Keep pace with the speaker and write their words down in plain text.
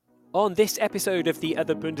On this episode of the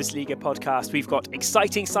Other Bundesliga podcast, we've got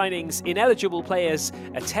exciting signings, ineligible players,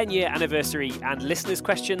 a 10-year anniversary, and listeners'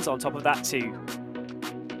 questions on top of that too.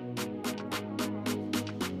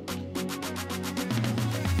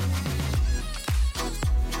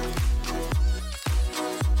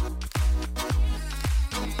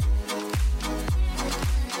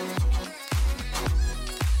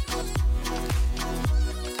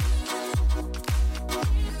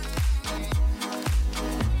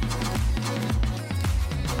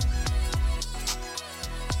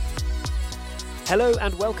 Hello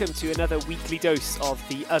and welcome to another weekly dose of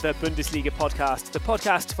the Other Bundesliga podcast, the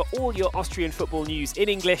podcast for all your Austrian football news in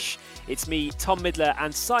English. It's me, Tom Midler,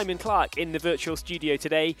 and Simon Clark in the virtual studio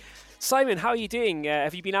today. Simon, how are you doing?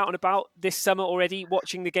 Have you been out and about this summer already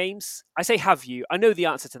watching the games? I say have you. I know the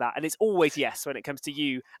answer to that, and it's always yes when it comes to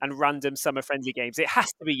you and random summer-friendly games. It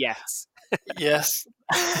has to be yes. Yes.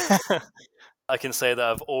 I can say that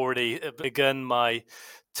I've already begun my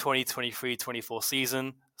 2023-24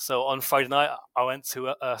 season. So on Friday night, I went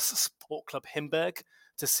to a sport club Himberg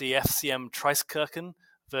to see FCM Treiskirchen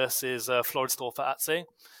versus Floridsdorfer Atze.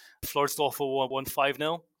 Floridsdorfer won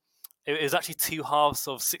 5-0. It was actually two halves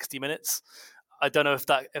of 60 minutes. I don't know if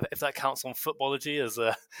that counts on footballogy as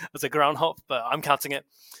a ground hop, but I'm counting it.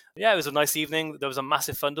 Yeah, it was a nice evening. There was a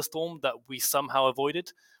massive thunderstorm that we somehow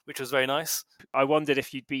avoided, which was very nice. I wondered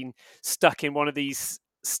if you'd been stuck in one of these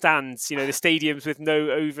stands, the stadiums with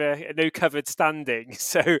no covered standing.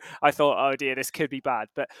 So I thought, oh dear, this could be bad.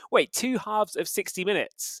 But wait, two halves of 60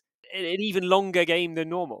 minutes, an even longer game than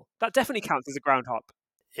normal. That definitely counts as a ground hop.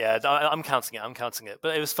 Yeah, I'm counting it.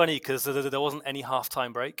 But it was funny because there wasn't any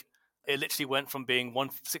halftime break. It literally went from being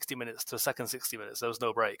 60 minutes to a second 60 minutes. There was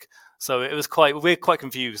no break. So it was we're quite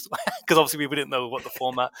confused because obviously we didn't know what the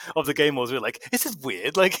format of the game was. We were like, this is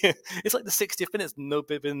weird. Like it's like the 60th minutes, no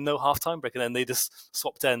halftime break, and then they just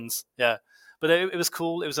swapped ends. Yeah. But it was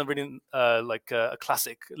cool. It was a really a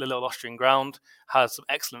classic little Austrian ground. Had some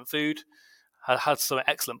excellent food. Had some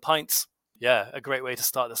excellent pints. Yeah, a great way to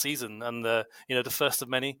start the season. And the first of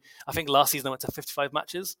many. I think last season I went to 55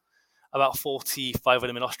 matches. About 45 of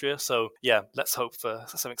them in Austria. So yeah, let's hope for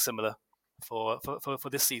something similar for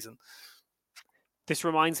this season. This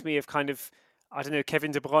reminds me of kind of, I don't know,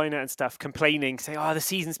 Kevin De Bruyne and stuff complaining, saying, "Oh, the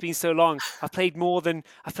season's been so long. I've played more than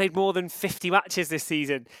 50 matches this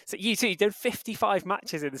season." So you too, you've done 55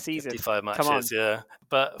 matches in the season. 55 matches, yeah.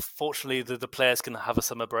 But fortunately, the players can have a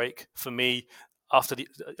summer break. For me, after the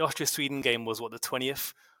Austria-Sweden game was the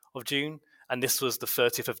 20th of June. And this was the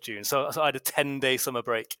 30th of June. So I had a 10-day summer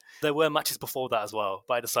break. There were matches before that as well.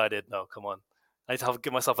 But I decided, no, come on. I need to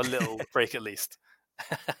give myself a little break at least.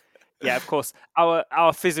 Yeah, of course.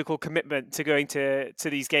 Our physical commitment to going to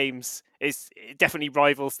these games it definitely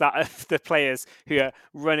rivals that of the players who are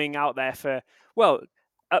running out there for,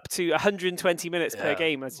 up to 120 minutes per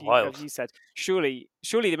game, as you said. Surely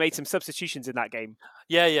they made some substitutions in that game.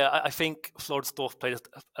 Yeah. I think Floridsdorf played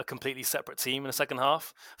a completely separate team in the second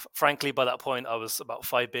half. Frankly, by that point, I was about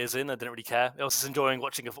 5 beers in. I didn't really care. I was just enjoying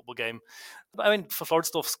watching a football game. But I mean,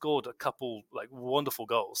 Floridsdorf scored a couple wonderful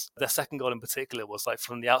goals. Their second goal in particular was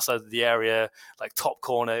from the outside of the area, top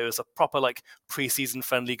corner. It was a proper pre-season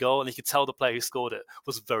friendly goal, and you could tell the player who scored it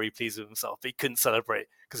was very pleased with himself. But he couldn't celebrate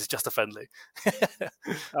because it's just a friendly.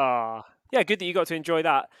 Yeah, good that you got to enjoy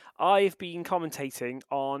that. I've been commentating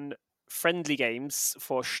on friendly games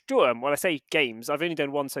for Sturm. Well, I say games, I've only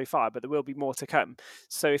done one so far, but there will be more to come.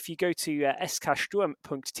 So if you go to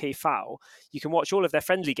sksturm.tv, you can watch all of their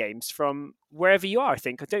friendly games from wherever you are, I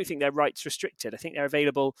think. I don't think they're rights restricted. I think they're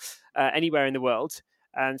available anywhere in the world.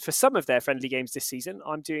 And for some of their friendly games this season,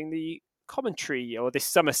 I'm doing the commentary, or this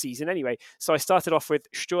summer season anyway. So I started off with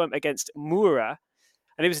Sturm against Mura.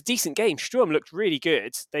 And it was a decent game. Sturm looked really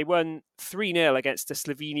good. They won 3-0 against the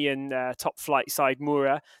Slovenian top flight side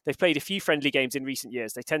Mura. They've played a few friendly games in recent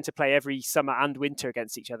years. They tend to play every summer and winter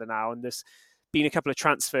against each other now. And there's been a couple of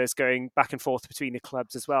transfers going back and forth between the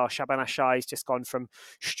clubs as well. Shaban Ashai's just gone from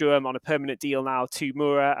Sturm on a permanent deal now to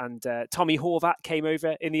Mura. And Tommy Horvat came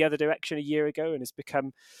over in the other direction a year ago and has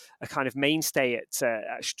become a kind of mainstay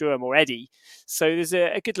at Sturm already. So there's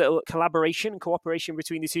a good little collaboration and cooperation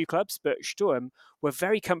between the two clubs. But Sturm were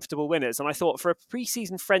very comfortable winners. And I thought for a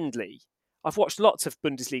pre-season friendly, I've watched lots of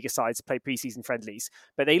Bundesliga sides play pre-season friendlies,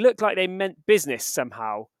 but they looked like they meant business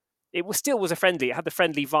somehow. It still was a friendly. It had the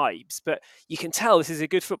friendly vibes, but you can tell this is a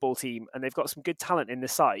good football team and they've got some good talent in the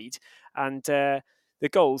side. And the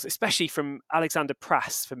goals, especially from Alexander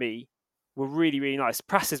Prass for me, were really, really nice.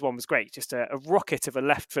 Prass's one was great, just a rocket of a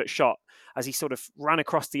left foot shot as he sort of ran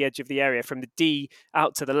across the edge of the area from the D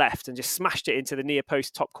out to the left and just smashed it into the near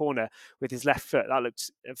post top corner with his left foot. That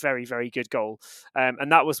looked a very, very good goal.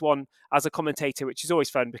 And that was one, as a commentator, which is always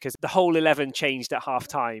fun because the whole 11 changed at half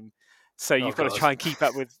time. So Oh you've got to god. try and keep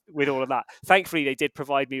up with all of that. Thankfully, they did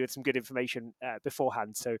provide me with some good information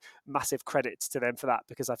beforehand. So massive credits to them for that,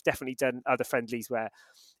 because I've definitely done other friendlies where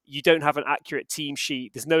you don't have an accurate team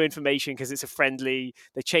sheet. There's no information because it's a friendly.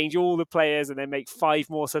 They change all the players and they make 5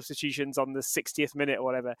 more substitutions on the 60th minute or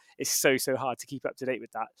whatever. It's so hard to keep up to date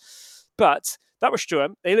with that. But that was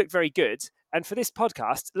Sturm. They looked very good. And for this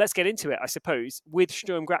podcast, let's get into it, I suppose, with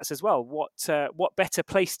Sturm Graz as well. What better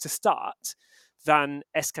place to start than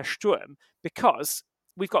SK Sturm? Because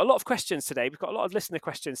we've got a lot of questions today. We've got a lot of listener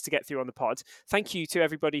questions to get through on the pod. Thank you to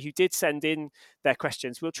everybody who did send in their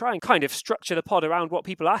questions. We'll try and kind of structure the pod around what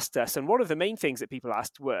people asked us. And one of the main things that people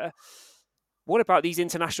asked were, what about these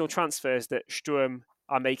international transfers that Sturm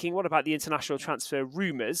are making? What about the international transfer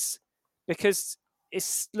rumours? Because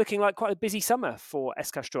it's looking like quite a busy summer for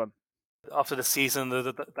SK Sturm. After the season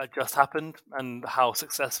that just happened and how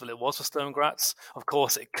successful it was for Sturm Graz, of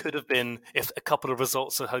course, it could have been, if a couple of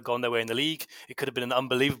results had gone their way in the league, it could have been an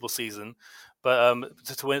unbelievable season. But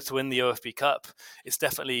to win the OFB Cup, it's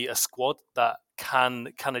definitely a squad that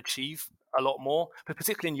can achieve a lot more, but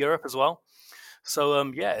particularly in Europe as well. So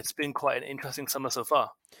yeah, it's been quite an interesting summer so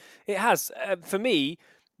far. It has. For me,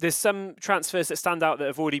 there's some transfers that stand out that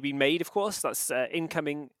have already been made, of course. That's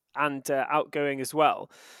incoming and outgoing as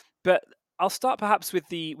well. But I'll start perhaps with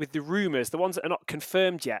the rumours, the ones that are not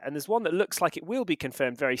confirmed yet. And there's one that looks like it will be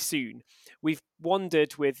confirmed very soon. We've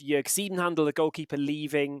wondered with Jörg Siedenhandel, the goalkeeper,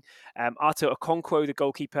 leaving, Arto Okonkwo, the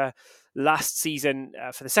goalkeeper, last season,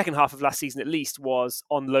 for the second half of last season at least, was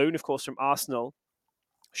on loan, of course, from Arsenal.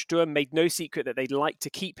 Sturm made no secret that they'd like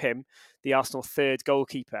to keep him, the Arsenal third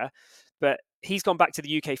goalkeeper, but he's gone back to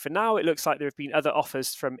the UK for now. It looks like there have been other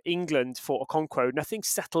offers from England for Okonkwo. Nothing's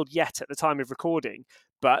settled yet at the time of recording,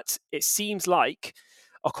 but it seems like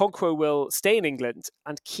Okonkwo will stay in England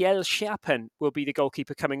and Kjell Scherpen will be the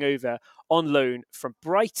goalkeeper coming over on loan from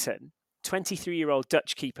Brighton. 23-year-old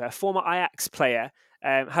Dutch keeper, former Ajax player,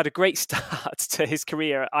 had a great start to his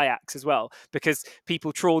career at Ajax as well, because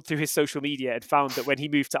people trawled through his social media and found that when he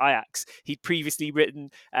moved to Ajax, he'd previously written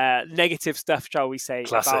negative stuff, shall we say,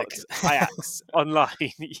 Classic. about Ajax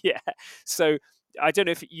online. Yeah. So I don't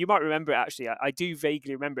know if you might remember it, actually. I do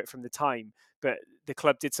vaguely remember it from the time, but the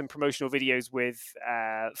club did some promotional videos with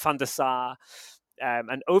Van der Sar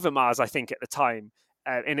and Overmars, I think, at the time,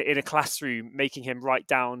 in a classroom, making him write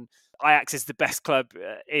down Ajax is the best club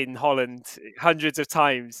in Holland hundreds of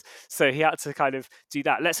times. So he had to kind of do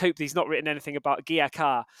that. Let's hope he's not written anything about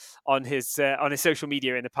Giacca on his social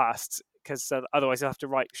media in the past, because otherwise he'll have to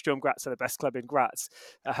write Sturm Graz are the best club in Graz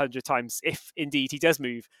 100 times, if indeed he does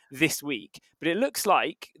move this week. But it looks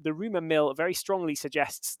like the rumour mill very strongly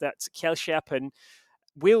suggests that Kjell Scherpen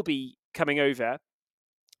will be coming over.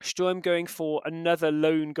 Sturm going for another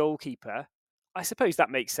lone goalkeeper. I suppose that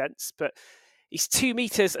makes sense, but he's 2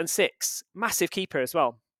 meters and 6, massive keeper as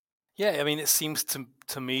well. Yeah, I mean, it seems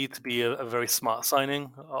to me to be a very smart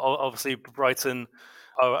signing. Obviously, Brighton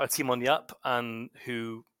are a team on the up and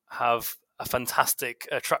who have a fantastic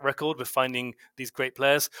track record with finding these great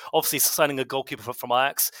players. Obviously, signing a goalkeeper from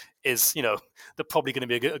Ajax is, they're probably going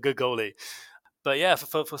to be a good goalie. But yeah,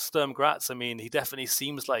 for Sturm Graz, I mean, he definitely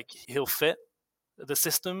seems like he'll fit the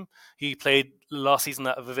system. He played last season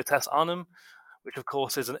at Vitesse Arnhem, which of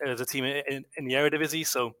course is a team in the Eredivisie,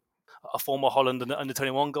 so a former Holland under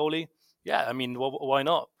 21 goalie. Yeah, I mean, why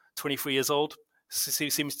not? 23 years old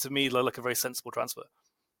seems to me like a very sensible transfer.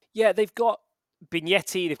 Yeah, they've got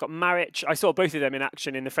Vignetti, they've got Maric. I saw both of them in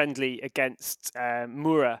action in the friendly against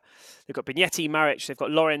Mura. They've got Vignetti, Maric, they've got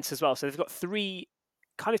Lawrence as well. So they've got 3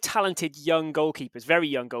 kind of talented young goalkeepers, very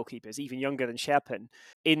young goalkeepers, even younger than Scherpen,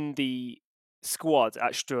 in the squad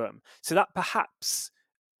at Sturm. So that perhaps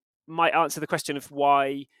might answer the question of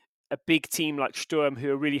why a big team like Sturm, who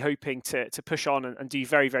are really hoping to push on and do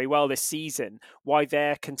very, very well this season, why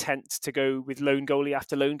they're content to go with lone goalie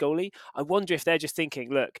after lone goalie. I wonder if they're just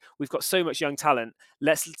thinking, look, we've got so much young talent.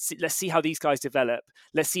 Let's see how these guys develop.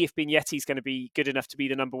 Let's see if Vignetti's going to be good enough to be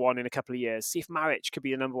the number 1 in a couple of years. See if Maric could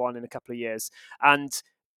be the number 1 in a couple of years. And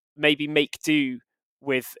maybe make do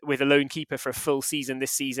with a lone keeper for a full season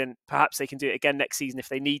this season. Perhaps they can do it again next season if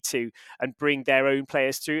they need to, and bring their own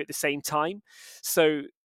players through at the same time. So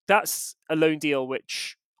that's a loan deal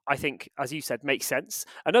which I think, as you said, makes sense.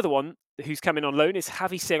 Another one who's coming on loan is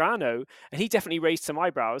Javi Serrano, and he definitely raised some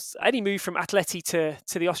eyebrows. Any move from Atleti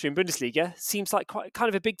to the Austrian Bundesliga seems like quite kind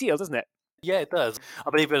of a big deal, doesn't it? Yeah, it does. I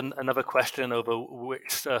believe in another question over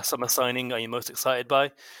which summer signing are you most excited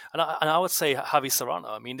by, and I would say Javi Serrano.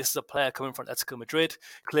 I mean, this is a player coming from Atletico Madrid.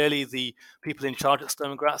 Clearly, the people in charge at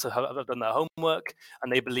Sturm Graz have done their homework,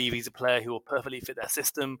 and they believe he's a player who will perfectly fit their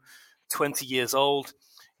system. 20 years old,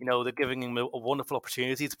 they're giving him a wonderful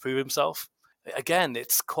opportunity to prove himself. Again,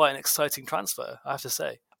 it's quite an exciting transfer, I have to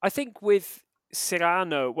say. I think with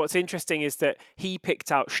Serrano, what's interesting is that he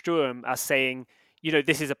picked out Sturm as saying,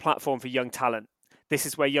 this is a platform for young talent. This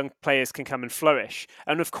is where young players can come and flourish.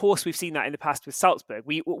 And of course, we've seen that in the past with Salzburg.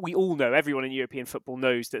 We all know, everyone in European football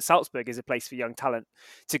knows that Salzburg is a place for young talent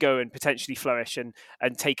to go and potentially flourish and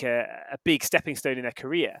take a big stepping stone in their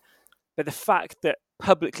career. But the fact that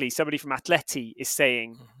publicly somebody from Atleti is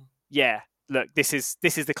saying, yeah, look, this is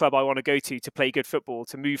the club I want to go to play good football,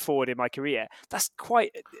 to move forward in my career. That's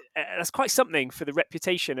quite something for the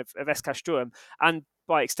reputation of SK Sturm, and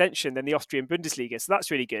by extension, then the Austrian Bundesliga. So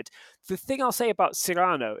that's really good. The thing I'll say about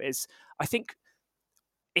Serrano is, I think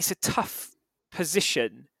it's a tough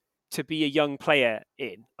position to be a young player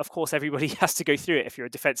in. Of course, everybody has to go through it if you're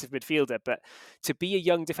a defensive midfielder, but to be a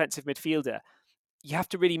young defensive midfielder, you have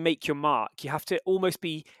to really make your mark. You have to almost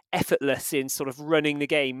be effortless in sort of running the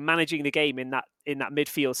game, managing the game in that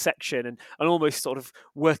midfield section, and almost sort of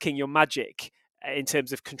working your magic in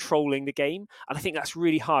terms of controlling the game. And I think that's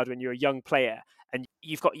really hard when you're a young player and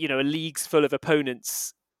you've got, a leagues full of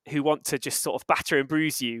opponents who want to just sort of batter and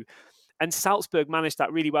bruise you. And Salzburg managed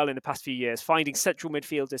that really well in the past few years, finding central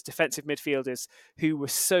midfielders, defensive midfielders who were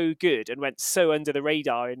so good and went so under the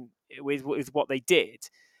radar with what they did.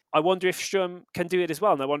 I wonder if Sturm can do it as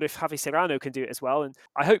well. And I wonder if Javi Serrano can do it as well. And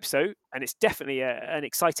I hope so. And it's definitely an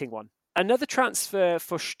exciting one. Another transfer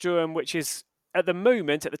for Sturm, which is at the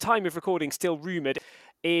moment, at the time of recording, still rumoured,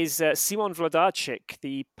 is Szymon Wlodarczyk,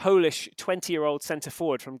 the Polish 20-year-old centre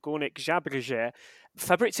forward from Górnik Zabrze.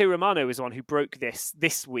 Fabrizio Romano is the one who broke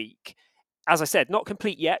this week. As I said, not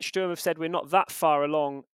complete yet. Sturm have said we're not that far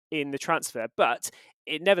along in the transfer, but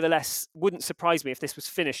it nevertheless wouldn't surprise me if this was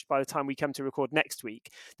finished by the time we come to record next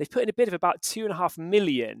week. They've put in a bid of about 2.5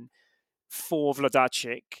 million for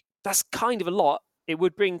Wlodarczyk. That's kind of a lot. It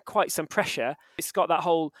would bring quite some pressure. It's got that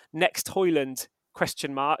whole next Højlund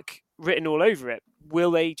question mark written all over it.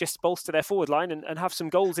 Will they just bolster their forward line and have some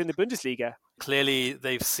goals in the Bundesliga? Clearly,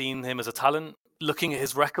 they've seen him as a talent. Looking at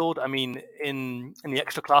his record, I mean, in the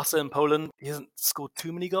Ekstraklasse in Poland, he hasn't scored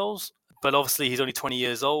too many goals, but obviously he's only 20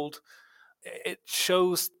 years old. It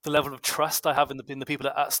shows the level of trust I have in the people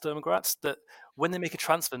at Sturm Graz, that when they make a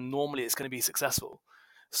transfer, normally it's going to be successful.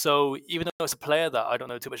 So even though it's a player that I don't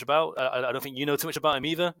know too much about, I don't think you know too much about him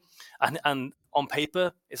either, and on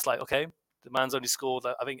paper, it's like, okay, the man's only scored,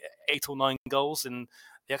 I think, 8 or 9 goals in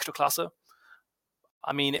the Ekstraklasse.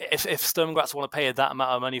 I mean, if Sturm Graz want to pay that amount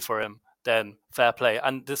of money for him, then fair play.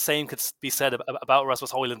 And the same could be said about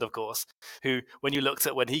Rasmus Højlund, of course, who, when you looked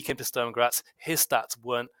at when he came to Sturm Graz, his stats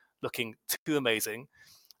weren't looking too amazing,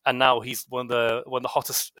 and now he's one of the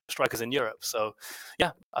hottest strikers in Europe. So,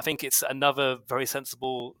 yeah, I think it's another very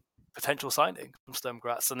sensible potential signing from Sturm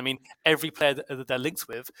Graz. And I mean, every player that they're linked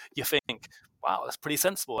with, you think, wow, that's pretty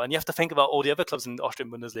sensible. And you have to think about all the other clubs in the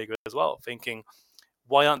Austrian Bundesliga as well, thinking,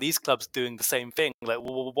 why aren't these clubs doing the same thing? Like,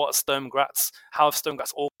 what Sturm Graz? How have Sturm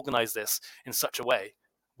Graz organized this in such a way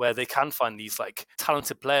where they can find these like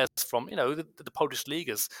talented players from, the Polish league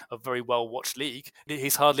is a very well watched league.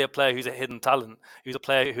 He's hardly a player who's a hidden talent. He's a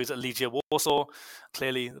player who's at Legia Warsaw.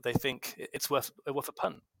 Clearly, they think it's worth a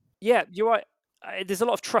punt. Yeah, you're right. There's a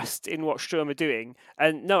lot of trust in what Sturm are doing.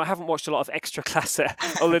 And no, I haven't watched a lot of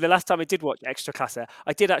Ekstraklasse, although the last time I did watch Ekstraklasse,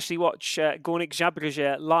 I did actually watch Górnik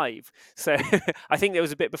Zabrze live. So I think there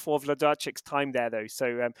was a bit before Wlodarczyk's time there, though.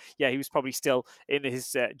 So yeah, he was probably still in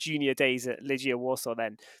his junior days at Legia Warsaw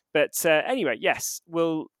then. But anyway, yes,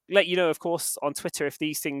 we'll let you know, of course, on Twitter if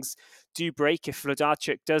these things do break, if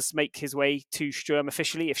Wlodarczyk does make his way to Sturm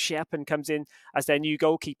officially, if Scherpen comes in as their new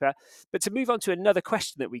goalkeeper. But to move on to another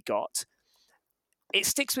question that we got, it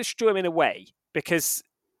sticks with Sturm in a way, because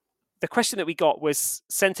the question that we got was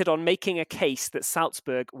centered on making a case that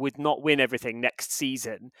Salzburg would not win everything next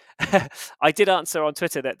season. I did answer on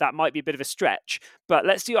Twitter that might be a bit of a stretch, but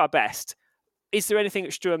let's do our best. Is there anything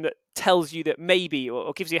at Sturm that tells you that maybe,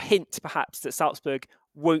 or gives you a hint perhaps, that Salzburg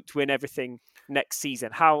won't win everything next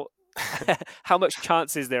season? How much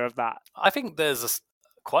chance is there of that? I think there's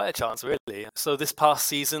quite a chance, really. So this past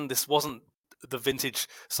season, this wasn't the vintage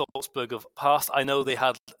Salzburg of past. I know they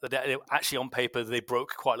actually on paper they broke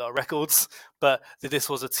quite a lot of records, but this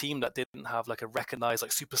was a team that didn't have like a recognized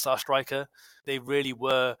like superstar striker. They really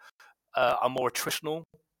were a more attritional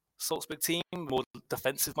Salzburg team, more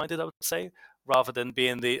defensive-minded, I would say, rather than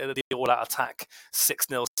being the all-out attack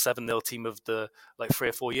 6-0, 7-0 team of the 3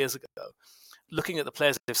 or 4 years ago. Looking at the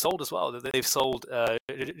players they've sold as well, they've sold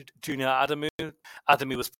Junior Adamu.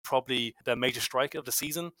 Adamu was probably their major striker of the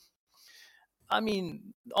season. I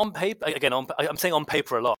mean, on paper, again, I'm saying on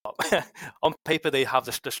paper a lot. On paper, they have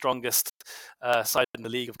the strongest side in the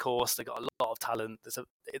league, of course. They've got a lot of talent.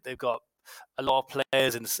 They've got a lot of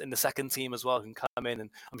players in the second team as well who can come in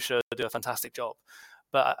and I'm sure do a fantastic job.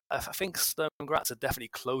 But I think Sturm Graz are definitely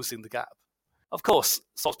closing the gap. Of course,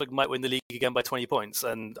 Salzburg might win the league again by 20 points,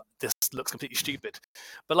 and this looks completely stupid.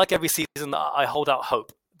 But like every season, I hold out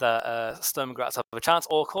hope that Sturm Graz have a chance,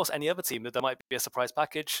 or of course any other team, that there might be a surprise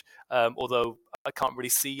package, although I can't really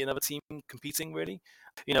see another team competing really.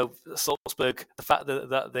 Salzburg, the fact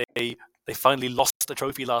that they finally lost the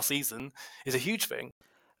trophy last season is a huge thing.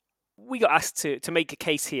 We got asked to make a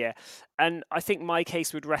case here, and I think my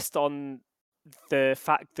case would rest on the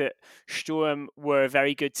fact that Sturm were a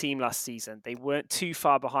very good team last season. They weren't too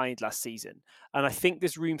far behind last season, and I think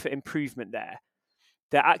there's room for improvement there.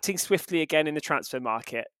 They're acting swiftly again in the transfer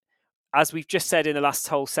market. As we've just said in the last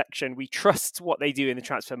whole section, we trust what they do in the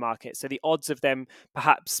transfer market. So the odds of them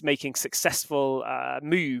perhaps making successful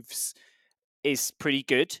moves is pretty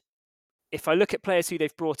good. If I look at players who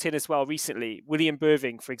they've brought in as well recently, William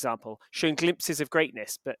Burving, for example, shown glimpses of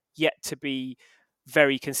greatness, but yet to be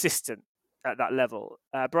very consistent at that level.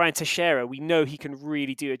 Brian Teixeira, we know he can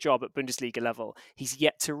really do a job at Bundesliga level. He's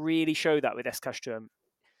yet to really show that with SK Sturm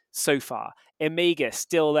so far. Emega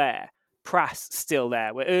still there. Prass still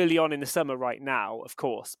there. We're early on in the summer right now, of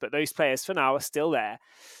course, but those players for now are still there.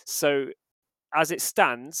 So as it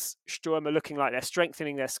stands, Sturm are looking like they're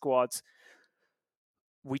strengthening their squads.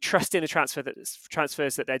 We trust in the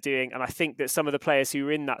transfers that they're doing, and I think that some of the players who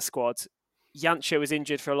are in that squad, Jancho was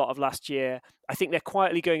injured for a lot of last year. I think they're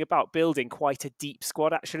quietly going about building quite a deep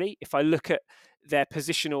squad, actually. If I look at their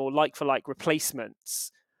positional like-for-like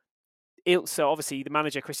replacements, Ilse, obviously the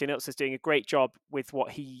manager Christian Ilse is doing a great job with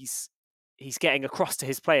what he's getting across to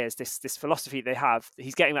his players. This philosophy they have,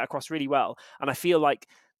 he's getting that across really well. And I feel like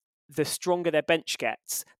the stronger their bench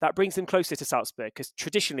gets, that brings them closer to Salzburg, because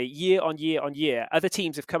traditionally, year on year on year, other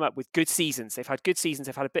teams have come up with good seasons. They've had good seasons.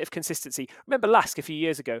 They've had a bit of consistency. Remember Lask a few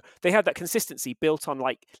years ago? They had that consistency built on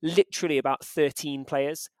literally about 13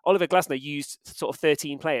 players. Oliver Glasner used sort of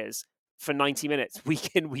 13 players for 90 minutes,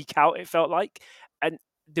 week in, week out, it felt like. And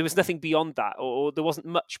there was nothing beyond that, or there wasn't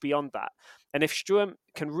much beyond that. And if Sturm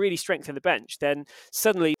can really strengthen the bench, then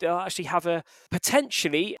suddenly they'll actually have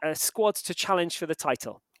potentially a squad to challenge for the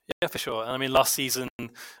title. Yeah, for sure. And I mean, last season,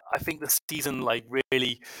 I think the season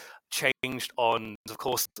really changed on, of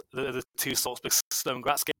course, the two Salzburg Sturm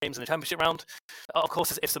Graz games in the championship round. Of course,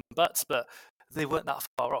 there's ifs and buts, but they weren't that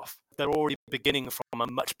far off. They're already beginning from a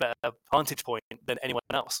much better vantage point than anyone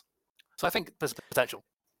else. So I think there's potential.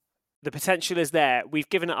 The potential is there. We've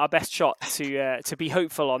given it our best shot to be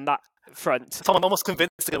hopeful on that front. Tom, I'm almost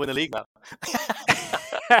convinced they're going to win the league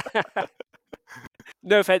now.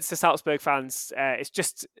 No offense to Salzburg fans. It's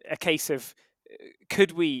just a case of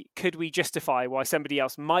could we justify why somebody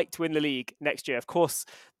else might win the league next year? Of course,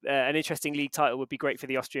 an interesting league title would be great for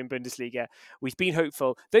the Austrian Bundesliga. We've been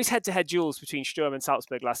hopeful. Those head-to-head duels between Sturm and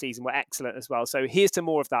Salzburg last season were excellent as well. So here's to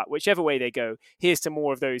more of that. Whichever way they go, here's to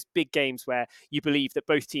more of those big games where you believe that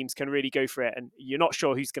both teams can really go for it and you're not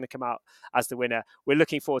sure who's going to come out as the winner. We're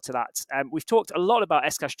looking forward to that. We've talked a lot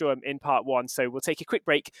about SK Sturm in part one, so we'll take a quick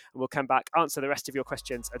break and we'll come back, answer the rest of your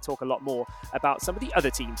questions and talk a lot more about some of the other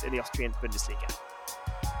teams in the Austrian Bundesliga.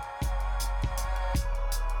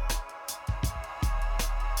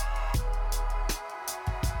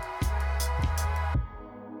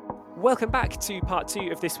 Welcome back to part two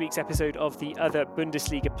of this week's episode of the Other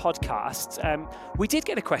Bundesliga podcast. We did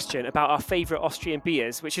get a question about our favourite Austrian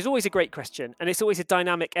beers, which is always a great question, and it's always a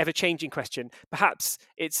dynamic, ever-changing question. Perhaps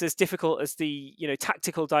it's as difficult as the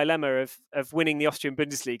tactical dilemma of winning the Austrian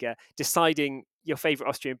Bundesliga, deciding your favourite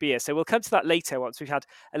Austrian beer. So we'll come to that later once we've had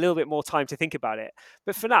a little bit more time to think about it.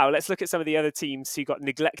 But for now, let's look at some of the other teams who got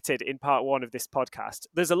neglected in part one of this podcast.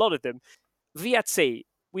 There's a lot of them. WRC.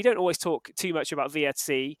 We don't always talk too much about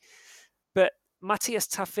WRC, but Matthias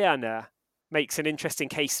Taverner makes an interesting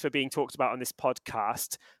case for being talked about on this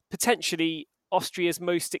podcast. Potentially Austria's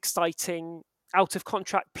most exciting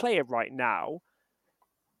out-of-contract player right now.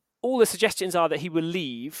 All the suggestions are that he will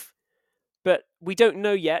leave, but we don't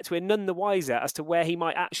know yet. We're none the wiser as to where he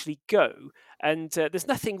might actually go. And there's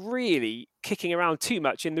nothing really kicking around too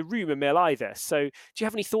much in the rumour mill either. So do you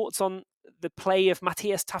have any thoughts on the play of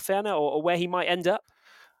Matthias Taverner or where he might end up?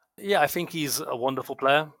 Yeah, I think he's a wonderful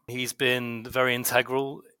player. He's been very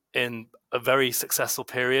integral in a very successful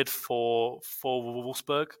period for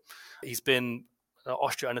Wolfsburg. He's been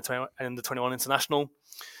Austria under 21 international.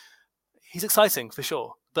 He's exciting for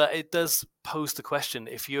sure, but it does pose the question: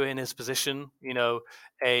 if you're in his position,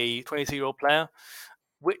 a 22-year-old player,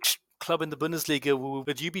 which club in the Bundesliga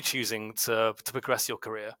would you be choosing to progress your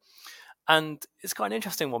career? And it's quite an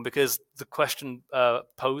interesting one because the question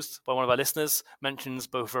posed by one of our listeners mentions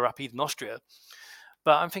both Rapid and Austria.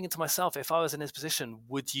 But I'm thinking to myself, if I was in his position,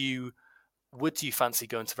 would you fancy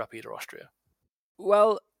going to Rapid or Austria?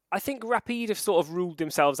 Well, I think Rapid have sort of ruled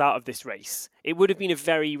themselves out of this race. It would have been a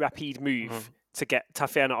very Rapid move to get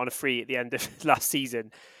Taverna on a free at the end of last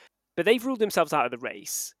season, but they've ruled themselves out of the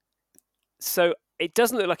race. So it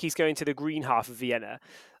doesn't look like he's going to the green half of Vienna.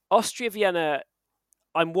 Austria Vienna,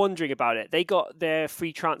 I'm wondering about it. They got their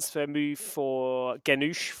free transfer move for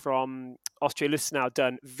Genush from Austria Lustenau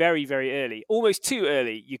done very, very early. Almost too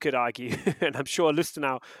early, you could argue. And I'm sure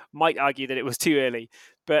Lustenau might argue that it was too early.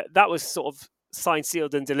 But that was sort of signed,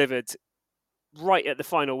 sealed, and delivered right at the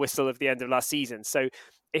final whistle of the end of last season. So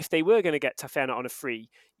if they were going to get Taverna on a free,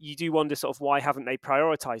 you do wonder sort of why haven't they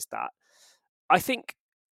prioritized that? I think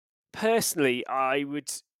personally, I would,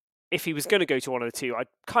 if he was going to go to one of the two, I'd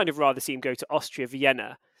kind of rather see him go to Austria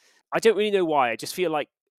Vienna. I don't really know why. I just feel like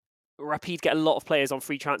Rapid get a lot of players on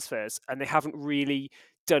free transfers, and they haven't really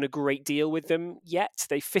done a great deal with them yet.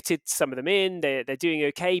 They fitted some of them in. They're doing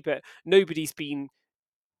okay, but nobody's been.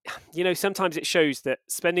 Sometimes it shows that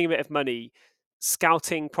spending a bit of money,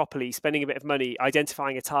 scouting properly, spending a bit of money,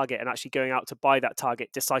 identifying a target, and actually going out to buy that target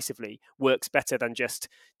decisively works better than just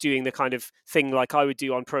doing the kind of thing like I would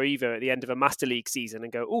do on Pro Evo at the end of a Master League season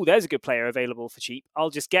and go, oh, there's a good player available for cheap. I'll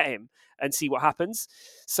just get him and see what happens.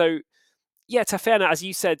 So, yeah, Taverna, as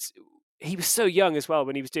you said, he was so young as well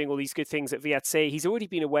when he was doing all these good things at VRC. He's already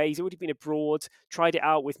been away. He's already been abroad, tried it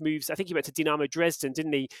out with moves. I think he went to Dynamo Dresden,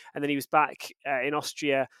 didn't he? And then he was back in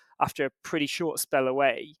Austria after a pretty short spell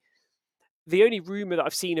away. The only rumour that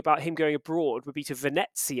I've seen about him going abroad would be to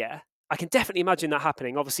Venezia. I can definitely imagine that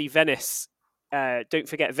happening. Obviously, Venice, don't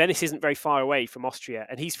forget, Venice isn't very far away from Austria,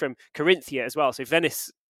 and he's from Carinthia as well. So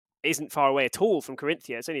Venice isn't far away at all from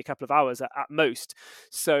Carinthia. It's only a couple of hours at most.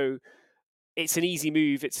 So it's an easy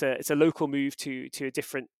move. It's a local move to a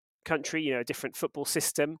different country, a different football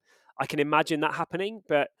system. I can imagine that happening,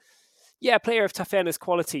 but yeah, a player of Taverna's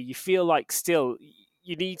quality, you feel like still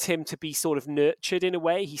you need him to be sort of nurtured in a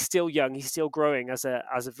way. He's still young. He's still growing as a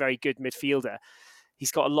very good midfielder.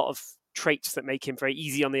 He's got a lot of traits that make him very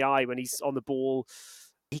easy on the eye when he's on the ball.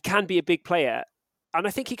 He can be a big player, and I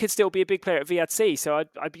think he could still be a big player at VRC. So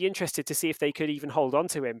I'd be interested to see if they could even hold on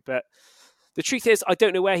to him, but. The truth is, I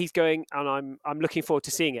don't know where he's going, and I'm looking forward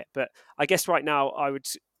to seeing it. But I guess right now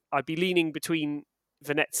I'd be leaning between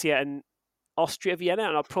Venezia and Austria Vienna,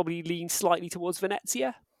 and I'll probably lean slightly towards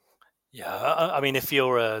Venezia. Yeah, I mean, if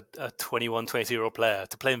you're a 21, 22-year-old player,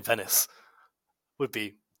 to play in Venice would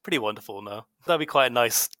be pretty wonderful, no? That'd be quite a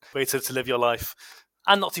nice way to live your life.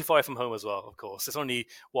 And not too far from home as well, of course. It's only,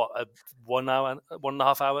 a 1 hour,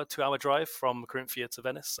 1.5 hour, 2 hour drive from Carinthia to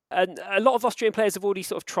Venice. And a lot of Austrian players have already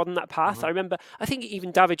sort of trodden that path. Mm-hmm. I think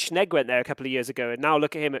even David Schnegg went there a couple of years ago, and now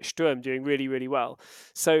look at him at Sturm doing really, really well.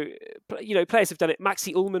 So, players have done it.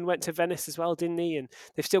 Maxi Ullmann went to Venice as well, didn't he? And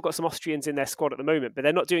they've still got some Austrians in their squad at the moment, but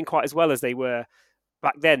they're not doing quite as well as they were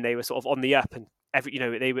back then. They were sort of on the up, and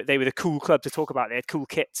they were the cool club to talk about. They had cool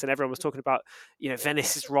kits, and everyone was talking about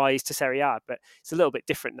Venice's rise to Serie A. But it's a little bit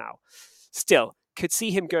different now. Still, could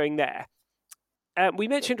see him going there. We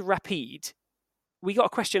mentioned Rapid. We got a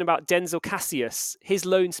question about Denzel Cassius, his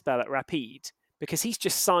loan spell at Rapid, because he's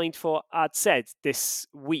just signed for AZ this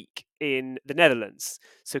week in the Netherlands.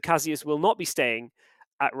 So Cassius will not be staying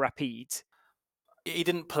at Rapid. He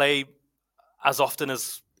didn't play as often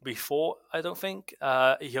as before, I don't think.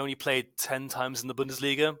 He only played 10 times in the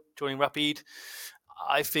Bundesliga joining Rapid.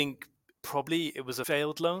 I think probably it was a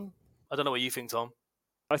failed loan. I don't know what you think, Tom.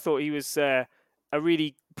 I thought he was a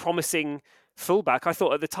really promising fullback. I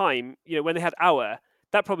thought at the time, when they had Auer,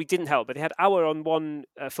 that probably didn't help, but they had Auer on one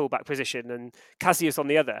fullback position and Cassius on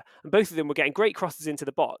the other, and both of them were getting great crosses into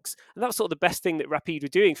the box. And that was sort of the best thing that Rapid were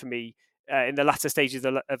doing for me in the latter stages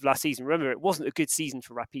of last season. Remember, it wasn't a good season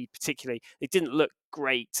for Rapid particularly. They didn't look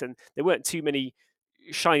great, and there weren't too many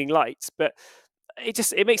shining lights, but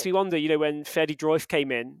it makes me wonder, when Ferdi Droyf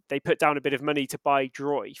came in, they put down a bit of money to buy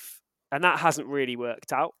Droyf, and that hasn't really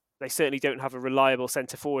worked out. They certainly don't have a reliable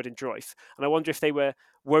centre forward in Droyf. And I wonder if they were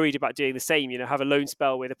worried about doing the same, have a loan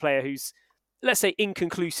spell with a player who's, let's say,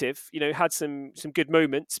 inconclusive, had some good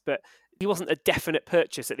moments, but He wasn't a definite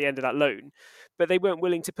purchase at the end of that loan, but they weren't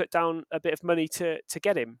willing to put down a bit of money to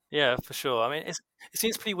get him. Yeah, for sure. I mean, it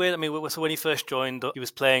seems pretty weird. I mean, so when he first joined, he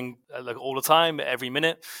was playing like all the time, every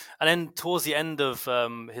minute, and then towards the end of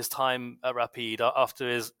his time at Rapid,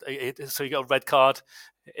 after so he got a red card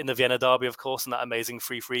in the Vienna derby, of course, in that amazing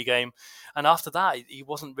 3-3 game, and after that, he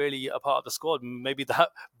wasn't really a part of the squad. Maybe that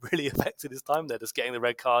really affected his time there, just getting the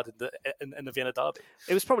red card in the Vienna derby.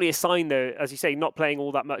 It was probably a sign, though, as you say, not playing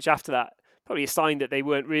all that much after that. Probably a sign that they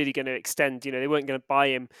weren't really going to extend. They weren't going to buy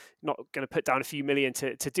him, not going to put down a few million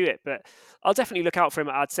to do it. But I'll definitely look out for him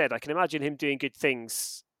at Ad said. I can imagine him doing good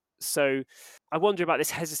things. So I wonder about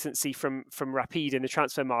this hesitancy from Rapid in the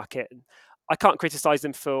transfer market. I can't criticise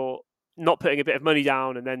them for not putting a bit of money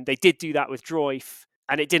down, and then they did do that with Droyf,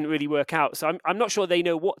 and it didn't really work out. So I'm not sure they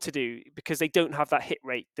know what to do because they don't have that hit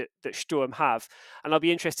rate that Sturm have, and I'll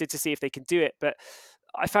be interested to see if they can do it. But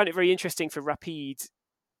I found it very interesting for Rapid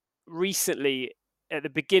recently. At the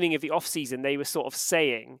beginning of the off season, they were sort of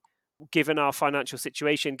saying, given our financial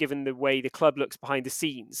situation, given the way the club looks behind the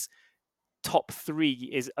scenes, top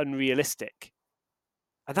 3 is unrealistic.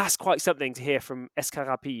 And that's quite something to hear from SK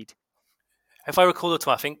Rapid. If I recall the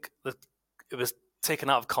time, I think that it was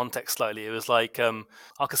taken out of context slightly. It was like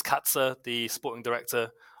Markus Katzer, the sporting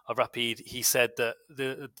director of Rapid, he said that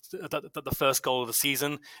the first goal of the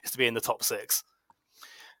season is to be in the top 6,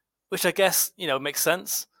 which I guess makes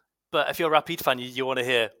sense. But if you're a Rapid fan, you want to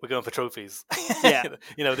hear we're going for trophies. Yeah,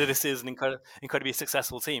 this is an incredibly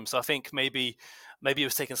successful team. So I think maybe it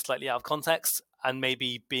was taken slightly out of context, and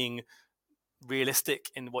maybe being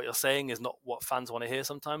realistic in what you're saying is not what fans want to hear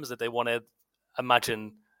sometimes, that they want to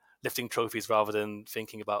imagine lifting trophies rather than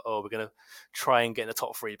thinking about, we're going to try and get in the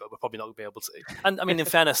top 3, but we're probably not going to be able to. And I mean, in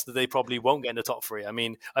fairness, they probably won't get in the top 3. I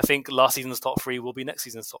mean, I think last season's top 3 will be next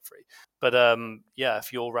season's top 3. But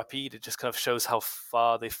if you're Rapid, it just kind of shows how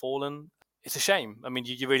far they've fallen. It's a shame. I mean,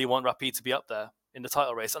 you really want Rapid to be up there in the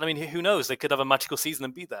title race. And I mean, who knows? They could have a magical season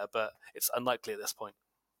and be there, but it's unlikely at this point.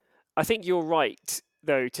 I think you're right,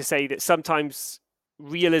 though, to say that sometimes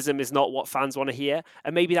realism is not what fans want to hear,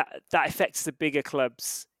 and maybe that affects the bigger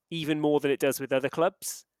clubs even more than it does with other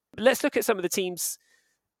clubs. But let's look at some of the teams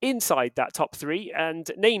inside that top 3, and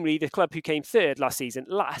namely the club who came third last season,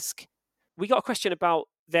 LASK. We got a question about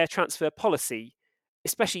their transfer policy,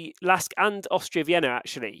 especially LASK and Austria Vienna,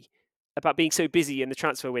 actually, about being so busy in the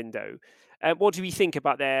transfer window. What do we think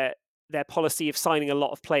about their policy of signing a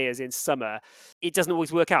lot of players in summer? It doesn't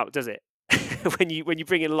always work out, does it? when you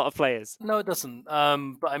bring in a lot of players. No, it doesn't.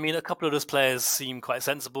 But I mean, a couple of those players seem quite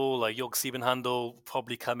sensible. Like Jörg Siebenhandel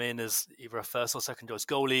probably come in as either a first or second choice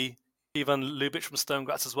goalie. Ivan Lubitsch from Sturm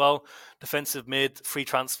Graz as well. Defensive mid, free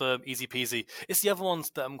transfer, easy peasy. It's the other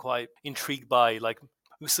ones that I'm quite intrigued by, like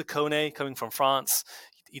Moussa Kone coming from France.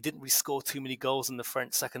 He didn't really score too many goals in the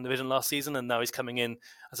French second division last season, and now he's coming in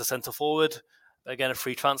as a centre forward. Again, a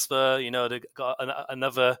free transfer. They got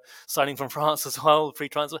another signing from France as well, free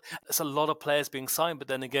transfer. There's a lot of players being signed, but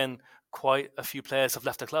then again, quite a few players have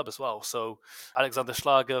left the club as well. So Alexander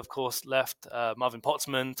Schlager, of course, left. Marvin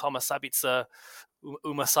Potzman, Thomas Sabitzer,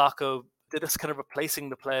 Uma Sako. They're just kind of replacing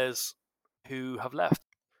the players who have left.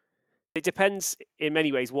 It depends in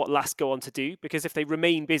many ways what LASK go on to do, because if they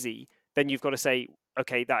remain busy, then you've got to say,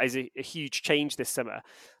 okay, that is a huge change this summer.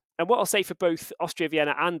 And what I'll say for both Austria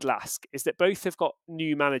Vienna and LASK is that both have got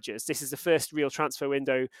new managers. This is the first real transfer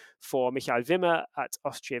window for Michael Wimmer at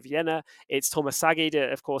Austria Vienna. It's Thomas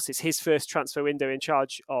Sagede, of course, it's his first transfer window in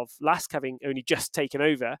charge of LASK, having only just taken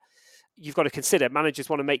over. You've got to consider managers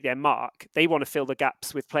want to make their mark. They want to fill the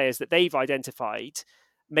gaps with players that they've identified.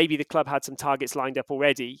 Maybe the club had some targets lined up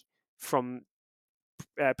already from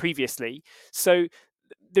previously. So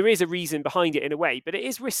there is a reason behind it in a way, but it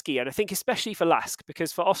is risky. And I think especially for LASK,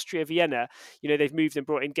 because for Austria Vienna, they've moved and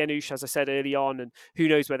brought in Genush, as I said early on, and who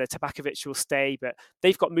knows whether Tabakovic will stay, but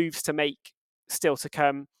they've got moves to make still to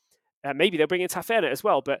come. Maybe they'll bring in Taferner as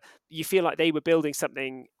well, but you feel like they were building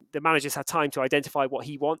something. The manager's had time to identify what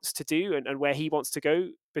he wants to do and where he wants to go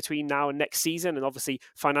between now and next season. And obviously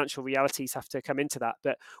financial realities have to come into that.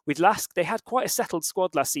 But with LASK, they had quite a settled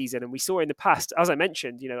squad last season. And we saw in the past, as I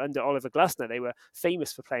mentioned, under Oliver Glasner, they were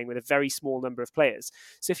famous for playing with a very small number of players.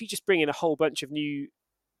 So if you just bring in a whole bunch of new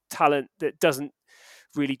talent that doesn't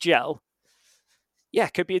really gel,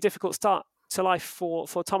 could be a difficult start to life for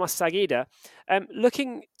Thomas Sageda.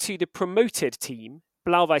 Looking to the promoted team,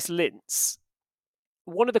 Blau-Weiß Linz,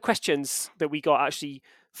 one of the questions that we got actually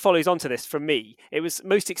follows on to this from me. It was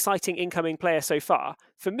most exciting incoming player so far.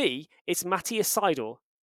 For me, it's Matthias Seidl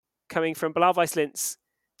coming from Blau-Weiß Linz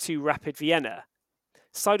to Rapid Vienna.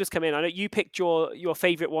 Seidl's come in. I know you picked your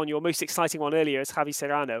favourite one, your most exciting one earlier as Javi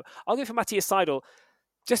Serrano. I'll go for Matthias Seidl.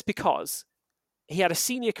 just because he had a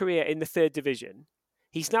senior career in the third division.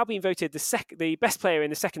 He's now been voted the best player in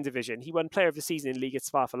the second division. He won Player of the Season in Liga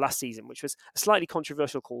Spa for last season, which was a slightly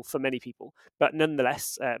controversial call for many people. But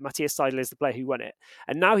nonetheless, Matthias Seidl is the player who won it.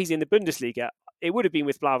 And now he's in the Bundesliga. It would have been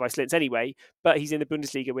with Blau-Weiß Linz anyway, but he's in the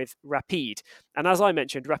Bundesliga with Rapid. And as I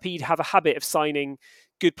mentioned, Rapid have a habit of signing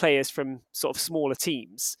good players from sort of smaller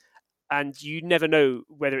teams. And you never know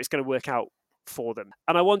whether it's going to work out for them.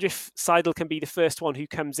 And I wonder if Seidl can be the first one who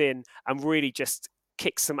comes in and really just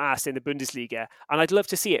kicks some ass in the Bundesliga. And I'd love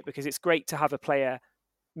to see it because it's great to have a player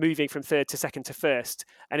moving from third to second to first.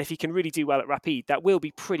 And if he can really do well at Rapid, that will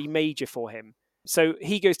be pretty major for him. So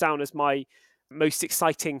he goes down as my most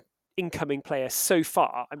exciting incoming player so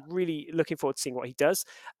far. I'm really looking forward to seeing what he does.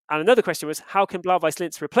 And another question was, how can Blau-Weiß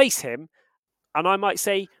Linz replace him? And I might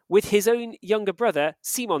say with his own younger brother,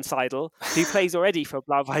 Simon Seidl, who plays already for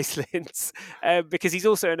Blau-Weiß Linz, because he's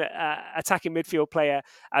also an attacking midfield player,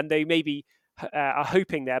 and they maybe are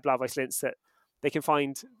hoping there, Blau-Weiß Linz, that they can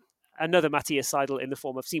find another Matthias Seidl in the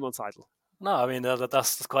form of Simon Seidl. No, I mean,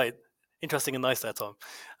 that's quite interesting and nice there, Tom.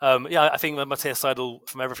 Yeah, I think Matthias Seidl,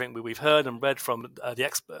 from everything we've heard and read from the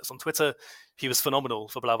experts on Twitter, he was phenomenal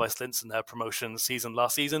for Blau-Weiß Linz in their promotion season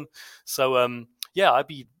last season. So, yeah, I'd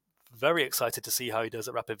be very excited to see how he does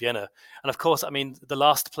at Rapid Vienna. And of course, I mean, the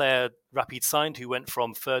last player Rapid signed who went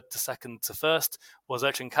from third to second to first was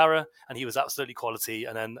Ercin Kara, and he was absolutely quality.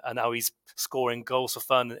 And now he's scoring goals for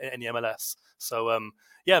fun in the MLS. So,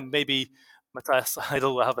 yeah, maybe Matthias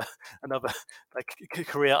Seidl will have another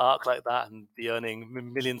career arc like that and be earning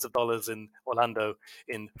millions of dollars in Orlando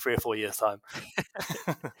in 3 or 4 years' time.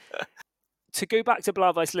 To go back to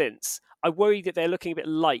Blau-Weiß Linz, I worry that they're looking a bit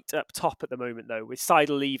light up top at the moment, though, with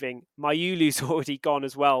Seidl leaving. Mayulu's already gone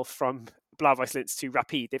as well from Blau-Weiß Linz to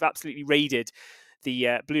Rapid. They've absolutely raided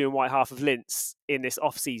the blue and white half of Linz in this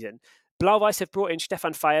off-season. Blau-Weiß have brought in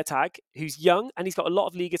Stefan Feiertag, who's young, and he's got a lot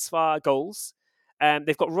of Liga Spa goals.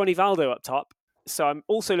 They've got Ronny Valdo up top. So I'm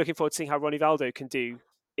also looking forward to seeing how Ronny Valdo can do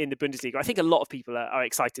in the Bundesliga. I think a lot of people are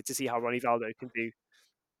excited to see how Ronny Valdo can do.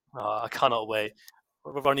 Oh, I cannot wait.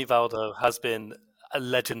 Ronny Valdo has been a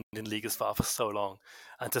legend in Liga Spa for so long,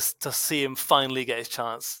 and to see him finally get his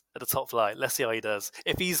chance at the top flight, let's see how he does.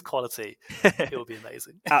 If he's quality, it will be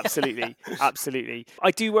amazing. Absolutely. I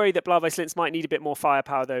do worry that Blau-Weiß Linz might need a bit more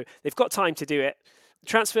firepower, though. They've got time to do it. The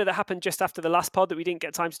transfer that happened just after the last pod that we didn't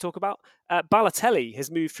get time to talk about, Balotelli has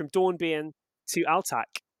moved from Dornbirn to Altac.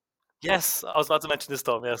 Yes, I was about to mention this,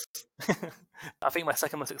 Tom. Yes. I think my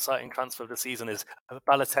second most exciting transfer of the season is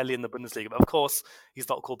Balotelli in the Bundesliga. But of course, he's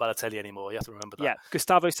not called Balotelli anymore. You have to remember that. Yeah,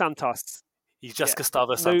 Gustavo Santos. He's just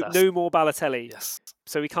Gustavo Santos. No more Balotelli. Yes.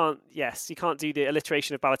 So you can't do the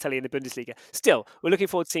alliteration of Balotelli in the Bundesliga. Still, we're looking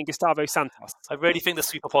forward to seeing Gustavo Santos. I really think the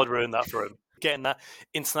sweeper pod ruined that for him. Getting that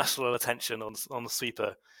international attention on the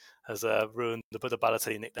sweeper has ruined the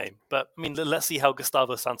Balotelli nickname. But, I mean, let's see how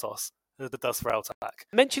Gustavo Santos does for Altac.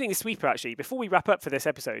 Mentioning the sweeper, actually, before we wrap up for this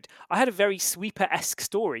episode, I had a very sweeper-esque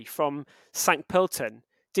story from St. Pölten.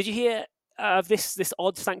 Did you hear of this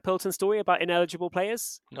odd St. Pölten story about ineligible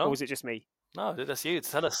players? No. Or was it just me? No, that's you.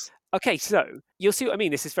 Tell us. Okay, so you'll see what I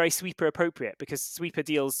mean. This is very Sweeper appropriate because Sweeper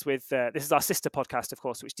deals with, this is our sister podcast, of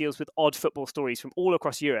course, which deals with odd football stories from all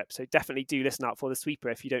across Europe. So definitely do listen out for the Sweeper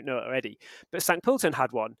if you don't know it already. But St. Pölten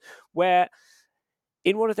had one where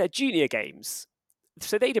in one of their junior games,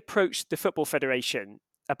 so they'd approached the Football Federation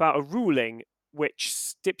about a ruling which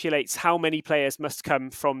stipulates how many players must come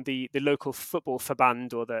from the local football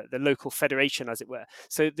verband or the local federation, as it were.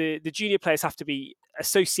 So the junior players have to be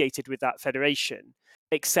associated with that federation,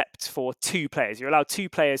 except for 2 players. You're allowed 2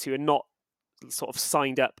 players who are not sort of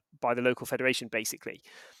signed up by the local federation, basically.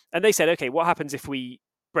 And they said, okay, what happens if we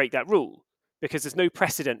break that rule? Because there's no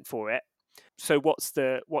precedent for it. So what's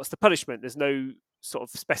the punishment? There's no sort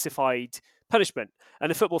of specified punishment.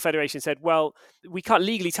 And the Football Federation said, well, we can't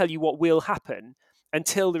legally tell you what will happen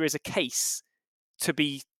until there is a case to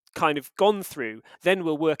be kind of gone through. Then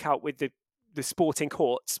we'll work out with the sporting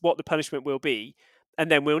courts what the punishment will be,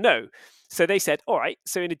 and then we'll know. So they said, all right,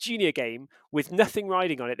 so in a junior game with nothing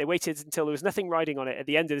riding on it, they waited until there was nothing riding on it at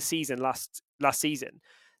the end of the season last season.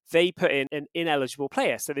 They put in an ineligible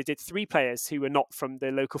player. So they did 3 players who were not from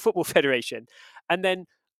the local football federation. And then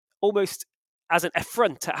almost as an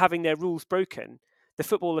affront at having their rules broken, the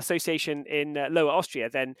Football Association in Lower Austria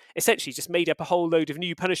then essentially just made up a whole load of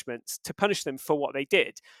new punishments to punish them for what they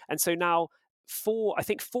did. And so now 4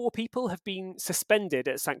 people have been suspended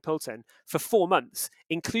at St. Pölten for 4 months,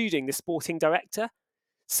 including the sporting director.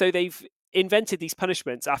 So they've invented these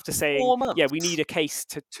punishments after saying, yeah, we need a case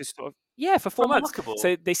to sort of, for 4 months.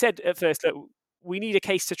 So they said at first, look, we need a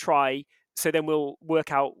case to try, so then we'll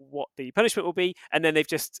work out what the punishment will be, and then they've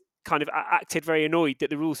just kind of acted very annoyed that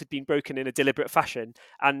the rules had been broken in a deliberate fashion,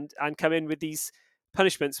 and come in with these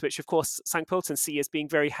punishments, which of course St. Polton see as being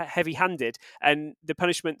very heavy-handed, and the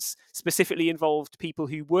punishments specifically involved people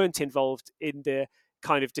who weren't involved in the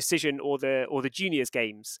kind of decision or the juniors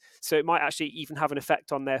games. So it might actually even have an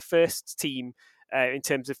effect on their first team in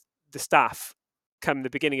terms of the staff come the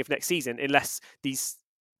beginning of next season, unless these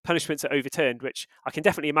punishments are overturned, which I can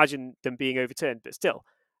definitely imagine them being overturned. But still,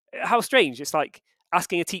 how strange! It's like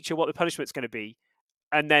asking a teacher what the punishment's going to be,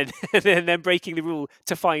 and then and then breaking the rule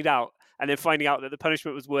to find out, and then finding out that the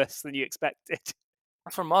punishment was worse than you expected.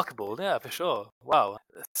 That's remarkable, yeah, for sure. Wow,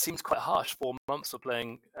 it seems quite harsh. 4 months for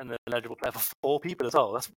playing an eligible player for 4 people as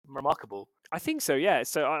well. That's remarkable. I think so, yeah.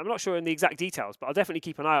 So I'm not sure in the exact details, but I'll definitely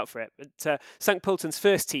keep an eye out for it. But St. Polton's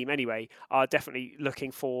first team, anyway, are definitely looking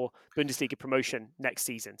for Bundesliga promotion next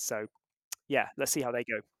season. So yeah, let's see how they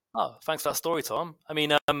go. Oh, thanks for that story, Tom. I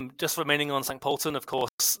mean, just remaining on St. Polton, of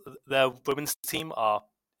course, their women's team are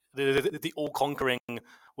the all-conquering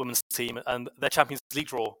women's team, and their Champions League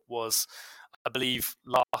draw was, I believe,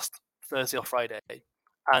 last Thursday or Friday.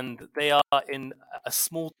 And they are in a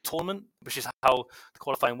small tournament, which is how the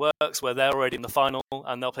qualifying works, where they're already in the final,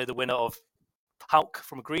 and they'll play the winner of PAOK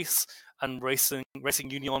from Greece and Racing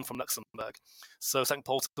Union from Luxembourg. So St.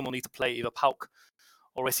 Polton will need to play either PAOK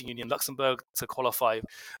or Racing Union Luxembourg to qualify.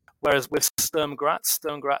 Whereas with Sturm Graz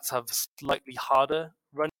have slightly harder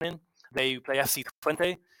run-in. They play FC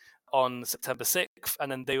Twente on September 6th,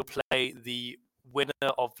 and then they will play the winner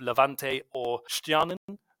of Levante or Stjarnan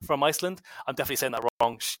from Iceland. I'm definitely saying that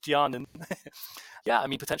wrong. Stjarnan. Yeah, I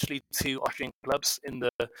mean, potentially 2 Austrian clubs in the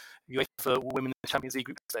UEFA Women's Champions League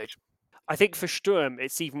group stage. I think for Sturm,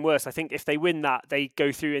 it's even worse. I think if they win that, they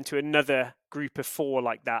go through into another group of 4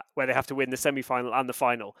 like that, where they have to win the semi-final and the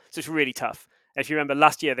final. So it's really tough. And if you remember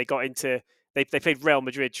last year, they got into they played Real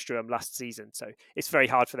Madrid Sturm last season, so it's very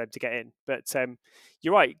hard for them to get in. But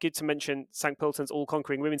you're right. Good to mention St. Polton's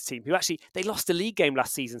all-conquering women's team, who actually they lost a league game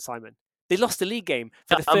last season. Simon, they lost a league game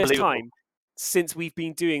for the first time since we've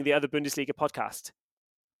been doing the other Bundesliga podcast.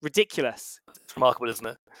 Ridiculous. It's remarkable, isn't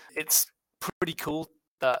it? It's pretty cool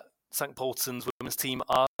that St. Polton's women's team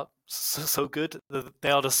are so good.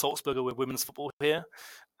 They are the Salzburger with women's football here.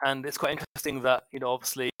 And it's quite interesting that,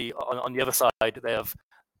 obviously on the other side, they have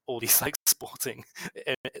all these sporting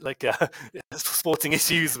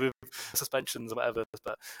issues with suspensions or whatever.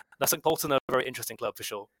 But St. Polton are a very interesting club for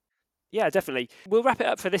sure. Yeah, definitely. We'll wrap it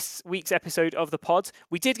up for this week's episode of the pod.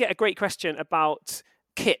 We did get a great question about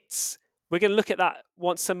kits. We're going to look at that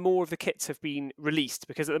once some more of the kits have been released,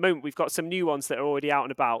 because at the moment we've got some new ones that are already out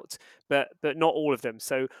and about, but not all of them.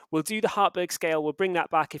 So we'll do the Hartberg scale. We'll bring that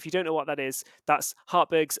back. If you don't know what that is, that's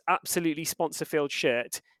Hartberg's absolutely sponsor-filled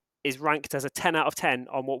shirt is ranked as a 10 out of 10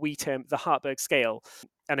 on what we term the Hartberg scale.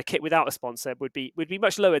 And a kit without a sponsor would be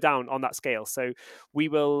much lower down on that scale. So we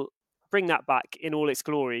will bring that back in all its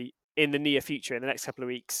glory in the near future, in the next couple of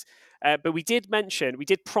weeks. But we did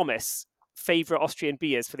promise favourite Austrian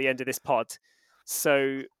beers for the end of this pod.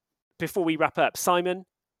 So before we wrap up, Simon,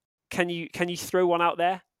 can you throw one out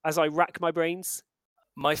there as I rack my brains?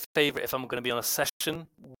 My favourite, if I'm going to be on a session,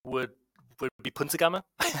 would be Puntergammer.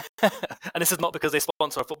 And this is not because they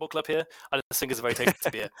sponsor a football club here. I just think it's a very tasty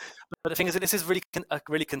beer. But the thing is, this is a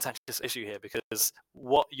really contentious issue here, because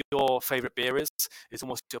what your favourite beer is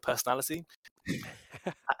almost your personality.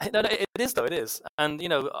 No, it is though. It is, and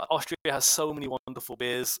Austria has so many wonderful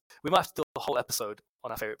beers. We might have to do a whole episode on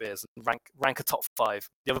our favorite beers and rank a top 5.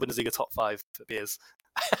 The other Bundesliga top 5 beers.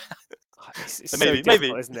 It's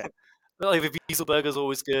maybe, isn't it? Well, Wieselberger is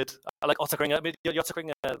always good. I like Otterkringer. The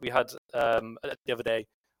Otterkringer we had the other day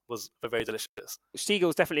was very delicious.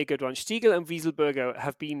 Stiegel's definitely a good one. Stiegel and Wieselberger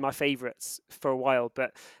have been my favourites for a while,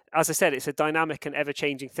 but as I said, it's a dynamic and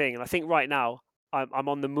ever-changing thing. And I think right now I'm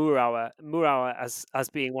on the Murauer as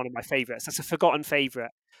being one of my favourites. That's a forgotten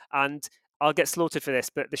favourite, and I'll get slaughtered for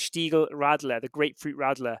this, but the Stiegel Radler, the grapefruit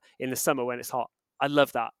Radler in the summer when it's hot, I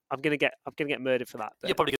love that. I'm gonna get murdered for that.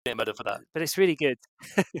 You're probably gonna get murdered for that, but it's really good.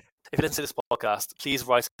 If you listen to this podcast, please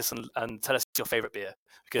write us and tell us your favourite beer,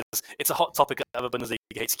 because it's a hot topic at the Bundesliga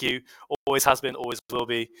HQ. Always has been, always will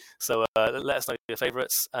be. So let us know your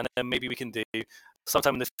favourites, and then maybe we can do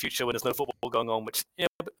sometime in the future when there's no football going on, which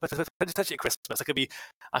potentially at Christmas. It could be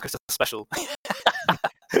a Christmas special.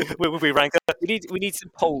 we rank up. We need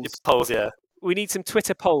some polls. Polls, yeah. We need some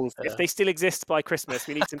Twitter polls. Yeah. If they still exist by Christmas,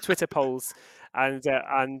 we need some Twitter polls, and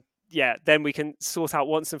yeah, then we can sort out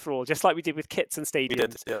once and for all, just like we did with kits and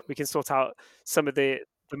stadiums. We can sort out some of the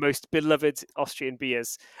the most beloved Austrian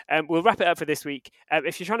beers. We'll wrap it up for this week.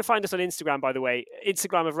 If you're trying to find us on Instagram, by the way,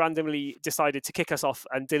 Instagram have randomly decided to kick us off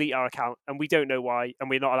and delete our account, and we don't know why, and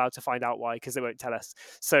we're not allowed to find out why because they won't tell us.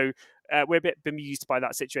 So we're a bit bemused by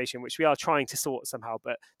that situation, which we are trying to sort somehow,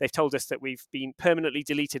 but they've told us that we've been permanently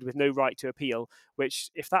deleted with no right to appeal, which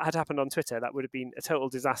if that had happened on Twitter, that would have been a total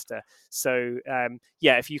disaster. So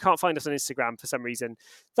if you can't find us on Instagram for some reason,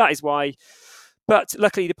 that is why. But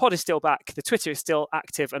luckily, the pod is still back. The Twitter is still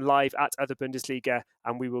active and live at Other Bundesliga,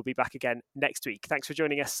 and we will be back again next week. Thanks for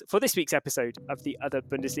joining us for this week's episode of the Other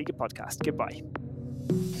Bundesliga podcast. Goodbye.